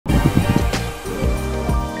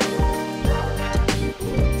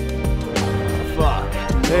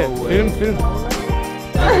Okay, film.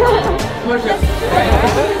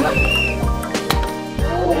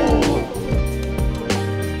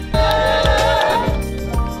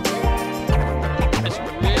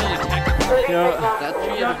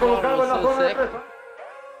 Ja.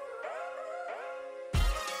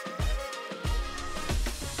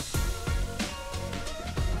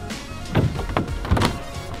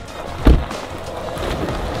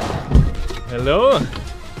 Hallo.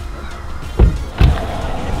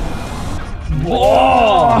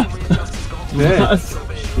 Boah! Was?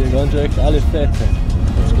 Die waren schon echt alle fett.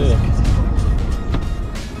 Verstehe.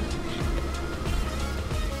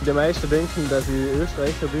 Die meisten denken, dass ich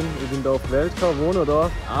Österreicher bin. Ich bin da auf der Welt, wohne da.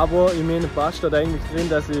 Aber in meinem Pass steht eigentlich drin,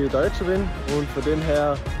 dass ich Deutscher bin. Und von dem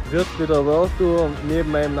her wird bei der World Tour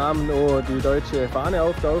neben meinem Namen auch die deutsche Fahne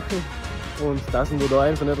auftauchen. Und dass wir da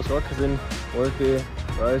einfach nicht erschrocken sind, wollte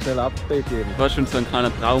ich euch schnell ein Update geben. Das war schon so ein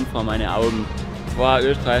kleiner Traum vor meinen Augen. Zwei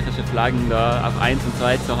österreichische Flaggen da auf 1 und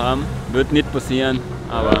 2 zu haben. Wird nicht passieren,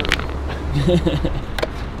 aber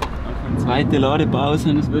zweite Ladepause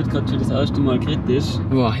und es wird gerade schon das erste Mal kritisch.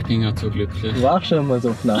 Boah, ich bin gerade so glücklich. Du warst schon mal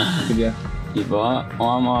so knapp für dich. Ich war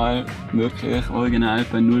einmal wirklich original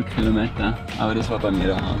bei 0 Kilometer, aber das war bei mir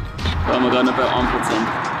daheim. Da waren wir gerade noch bei 1%.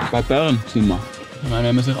 Bei Bern sind wir. Ich meine,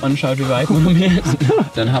 wenn man sich anschaut, wie weit wir noch mehr sind,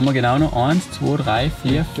 dann haben wir genau noch 1, 2, 3,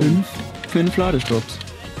 4, 5 Ladestops.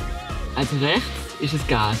 Also rechts ist es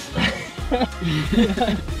Gas.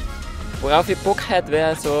 Worauf ich Bock hätte,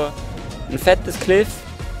 wäre so ein fettes Cliff.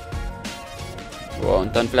 Boah,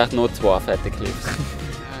 und dann vielleicht noch 2 fette Cliffs.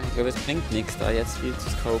 Ich glaube, es bringt nichts, da jetzt viel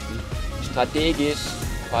zu scopen. Strategisch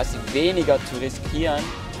quasi weniger zu riskieren,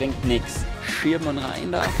 bringt nichts. Schieben wir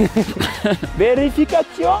rein da.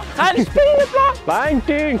 Verifikation! Kein Spieleabend!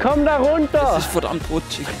 Valentin, komm da runter! Das ist verdammt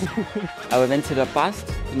rutschig. Aber wenn sie da passt,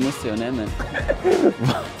 dann musst du ja nehmen.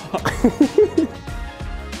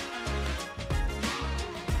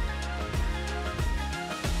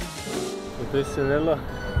 Professioneller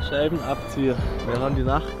Scheibenabzieher. Wir haben die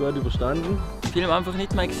Nacht gut überstanden. Film einfach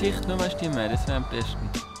nicht mein Gesicht, nur meine Stimme, das wäre am besten.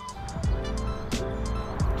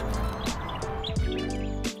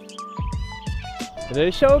 Das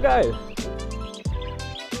ist schon geil.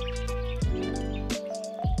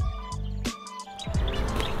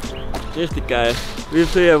 Richtig geil. Wie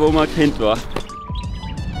früher, wo man Kind war.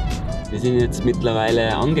 Wir sind jetzt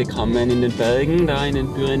mittlerweile angekommen in den Bergen, da in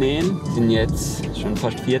den Pyrenäen. Wir sind jetzt schon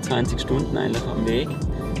fast 24 Stunden eigentlich am Weg.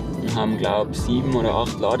 Wir haben, glaube ich, 7 oder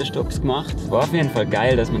 8 Ladestops gemacht. Es war auf jeden Fall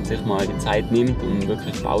geil, dass man sich mal die Zeit nimmt, um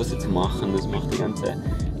wirklich Pause zu machen. Das macht die ganze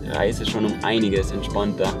Reise schon um einiges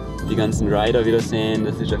entspannter. Die ganzen Rider wiedersehen,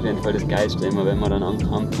 das ist auf jeden Fall das Geilste, immer wenn man dann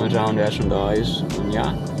ankommt. Mal schauen, wer schon da ist. Und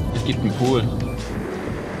ja, es gibt einen Pool.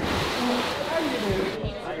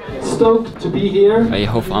 Stoked to be here.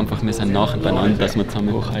 Ich hoffe einfach, wir sind nacheinander, dass wir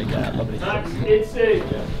zusammen hochhiken können. We're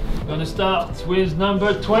gonna start with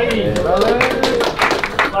number 20.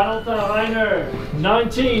 Valentin Reiner,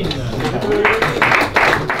 19.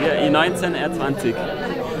 Ja, E19, R20.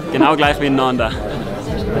 Genau gleich wie ineinander.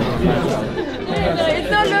 It's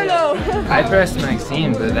not Lolo. I pressed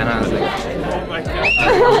Maxine, but then I was like, oh my god.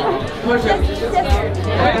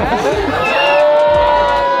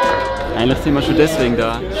 Eigentlich sind wir schon deswegen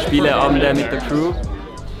da. Spieleabend mit der Crew.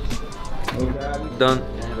 Done.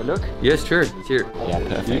 Look. Yes, sure. It's here. Ja,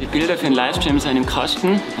 perfekt. Die Bilder für den Livestream sind im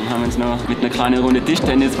Kasten. Dann haben wir uns noch mit einer kleinen Runde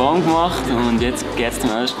Tischtennis warm gemacht und jetzt geht es zum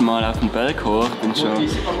ersten Mal auf den Berg hoch. Ich bin schon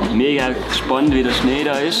mega gespannt, wie der Schnee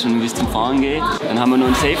da ist und wie es zum Fahren geht. Dann haben wir noch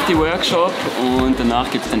einen Safety Workshop und danach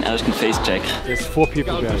gibt es den ersten Facecheck. There's 4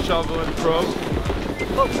 people there.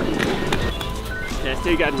 Okay,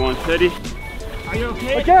 still got 1:30. Are you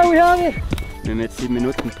okay? Okay, we have it. Wir haben jetzt 7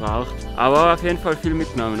 Minuten gebraucht. Aber auf jeden Fall viel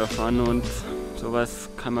mitgenommen davon und sowas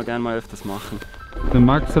kann man gerne mal öfters machen. Der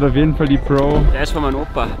Max hat auf jeden Fall die Pro. Der ist von meinem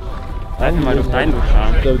Opa. Darf ich mal durch deinen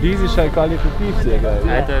durchschauen? Ich glaube, diese ist halt qualitativ sehr geil.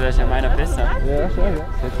 Alter, da ist ja meiner besser. Ja, schon, ja.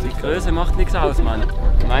 Die Größe macht nichts aus, Mann.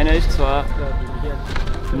 Meiner ist zwar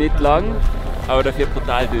nicht lang, aber dafür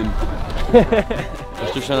brutal dünn.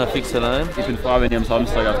 Hast du schon eine fixe Line? Ich bin froh, wenn ich am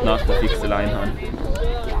Samstag auf die Nacht eine fixe Line habe.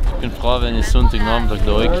 Ich bin froh, wenn ich Sonntagnachmittag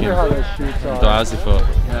da reinkomme und da rausfahre.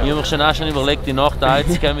 Ja. Ich habe mir auch schon überlegt, die Nacht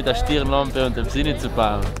einzugehen mit der Stirnlampe und dem Sinne zu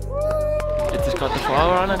bauen. Jetzt ist gerade der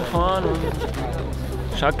Fahrer angefahren und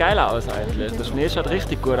schaut geil aus eigentlich. Der Schnee schaut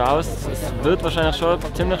richtig gut aus. Es wird wahrscheinlich schon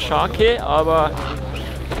ziemlich sharky, aber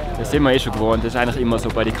das sind wir eh schon gewohnt. Das ist eigentlich immer so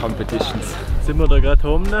bei den Competitions. Sind wir da gerade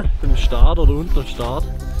oben, im Start oder unter dem Start.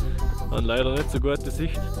 Haben leider nicht so gute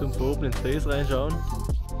Sicht zum von oben ins Face reinschauen.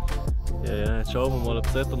 Ja, jetzt schauen wir mal, ob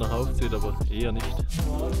das Wetter noch aufzieht, aber eher nicht.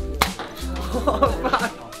 Oh, fuck!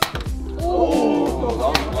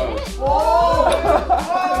 Oh!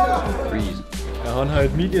 haben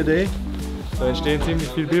halt Media Day. Da entstehen ziemlich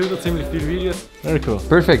viele Bilder, ziemlich viele Videos. Very cool.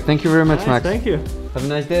 Perfect, thank you very much, Max. Thank you. Have a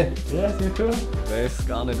nice day. Yes, you too. Ich weiß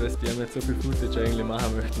gar nicht, was die mit so viel Footage eigentlich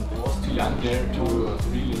machen möchten. I was too young there to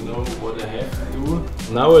really know what I have to do.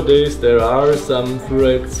 Nowadays there are some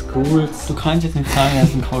Freeride schools. Du kannst jetzt nicht sagen,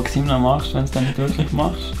 dass du einen Krog 7er machst, wenn du es dann nicht wirklich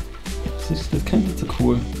machst. Das klingt nicht so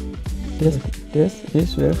cool. Das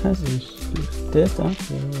ist welches? Das da?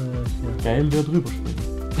 Geil, wer drüber springt.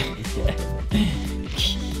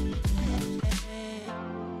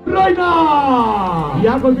 ¡Reina! Y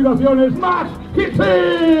a continuación es Max Kitty.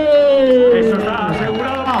 Eso está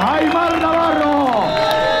asegurado. ¡Aymar Navarro!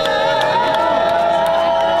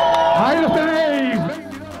 ¡Ahí los tenéis!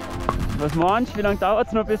 Was meinst du, wie lange dauert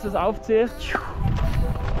es noch, bis es aufzieht?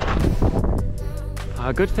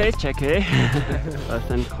 Good Facecheck, hey? Da ist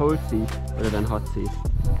dann Cold Seat oder dann Hot Seat.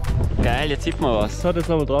 Geil, jetzt sieht man was. Das hat jetzt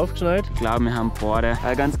nochmal draufgeschneit. Ich glaube, wir haben beide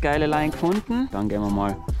eine ganz geile Line gefunden. Dann gehen wir mal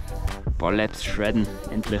ein paar Laps shredden,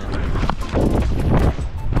 endlich.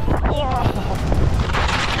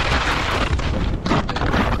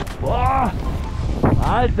 Boah!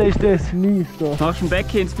 Alter, ist das mies da. Machst du ein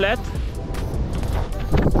Becken ins Flat?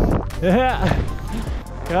 Ja!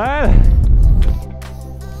 Geil!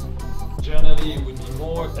 Generally would be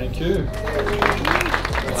more. Thank you.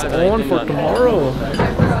 It's on for tomorrow.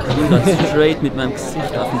 Ich bin ganz straight mit meinem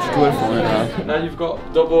Gesicht auf dem Stuhl vorne drauf. Now you've got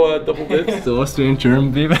double bits. The Austrian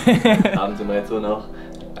German Bib. Haben sie mir jetzt auch noch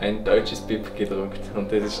ein deutsches Bib gedruckt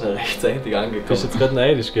und das ist noch rechtzeitig angekommen. Du bist jetzt gerade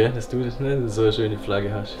neidisch, gell? Dass du das nicht so eine schöne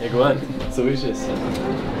Flagge hast. Ja gut, so ist es.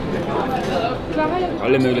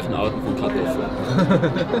 Alle möglichen Arten von Kartoffeln.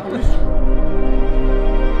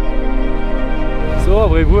 So,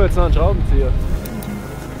 aber ich will jetzt noch einen Schraubenzieher.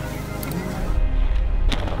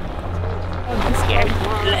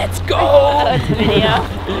 Let's go!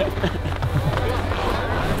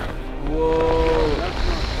 Wow!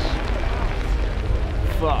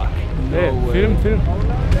 Fuck! Hey, Film!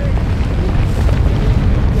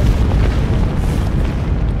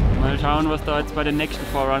 Mal schauen, was da jetzt bei den nächsten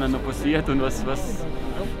Forerunner noch passiert und was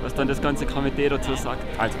dann das ganze Komitee dazu sagt.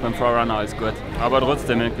 Also beim Forerunner alles gut, aber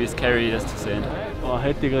trotzdem irgendwie scary, das zu sehen. Oh,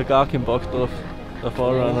 hätte ich gar keinen Bock drauf, der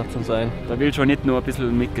Forerunner zu sein. Da will schon nicht nur ein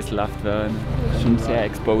bisschen mitgeslafft werden, schon sehr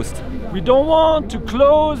exposed. We don't want to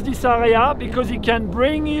close this area because it can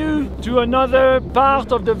bring you to another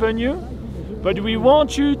part of the venue, but we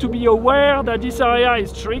want you to be aware that this area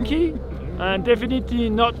is tricky and definitely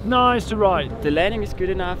not nice to ride. The landing is good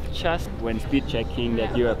enough just when speed checking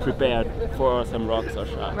that you are prepared for some rocks or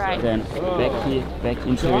sharps. Right. Then back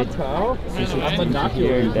into it, into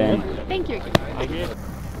here and then. Thank you.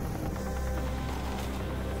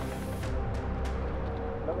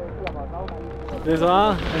 Das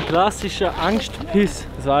war ein klassischer Angstpiss.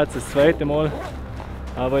 Das war jetzt das zweite Mal.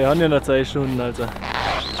 Aber ich habe ja noch 2 Stunden, also.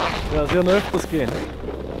 Ja, es wird noch öfters gehen.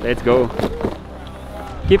 Let's go.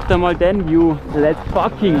 Gib da mal den View. Let's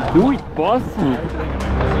fucking do it, Bossen.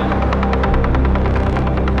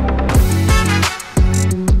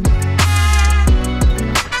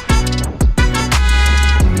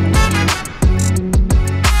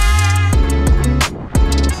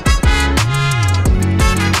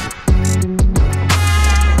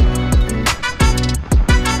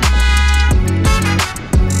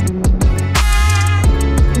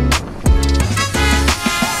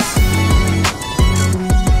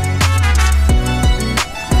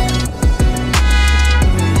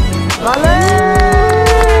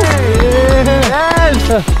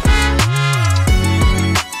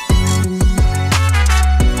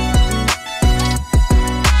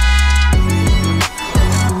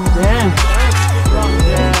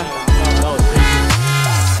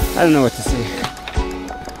 I don't know what to say.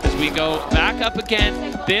 As we go back up again,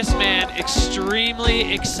 this man,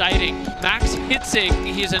 extremely exciting. Max Hitzig,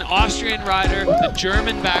 he's an Austrian rider, the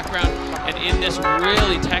German background, and in this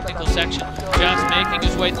really technical section, just making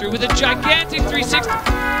his way through with a gigantic 360.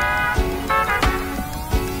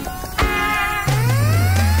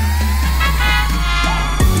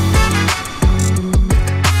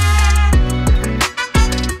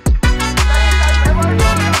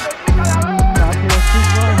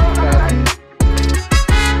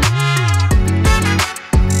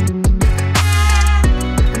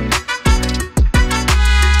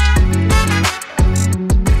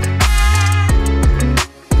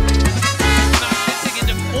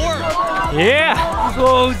 Yeah!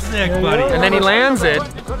 Road sick, buddy. And then he lands it,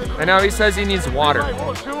 and now he says he needs water.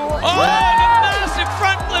 Oh, the massive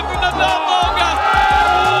front flip from the Belmoga!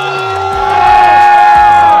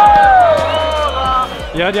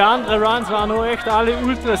 Ja, die anderen Runs waren auch echt alle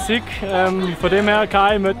ultra sick. Von dem her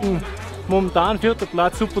kann ich mit dem momentan 4.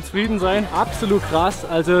 Platz, super zufrieden sein. Absolut krass,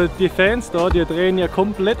 also die Fans da, die drehen ja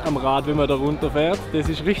komplett am Rad, wenn man da runterfährt. Das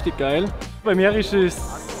ist richtig geil. Bei mir ist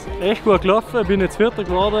es echt gut gelaufen, bin jetzt 4.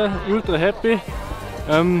 geworden, ultra happy.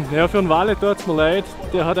 Ja, für den Wale tut es mir leid,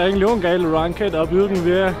 der hat eigentlich auch einen geilen Run gehabt, aber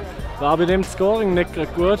irgendwie war bei dem Scoring nicht gerade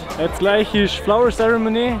gut. Jetzt gleich ist Flower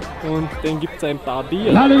Ceremony und dann gibt es ein paar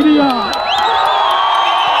Bier. Alegría.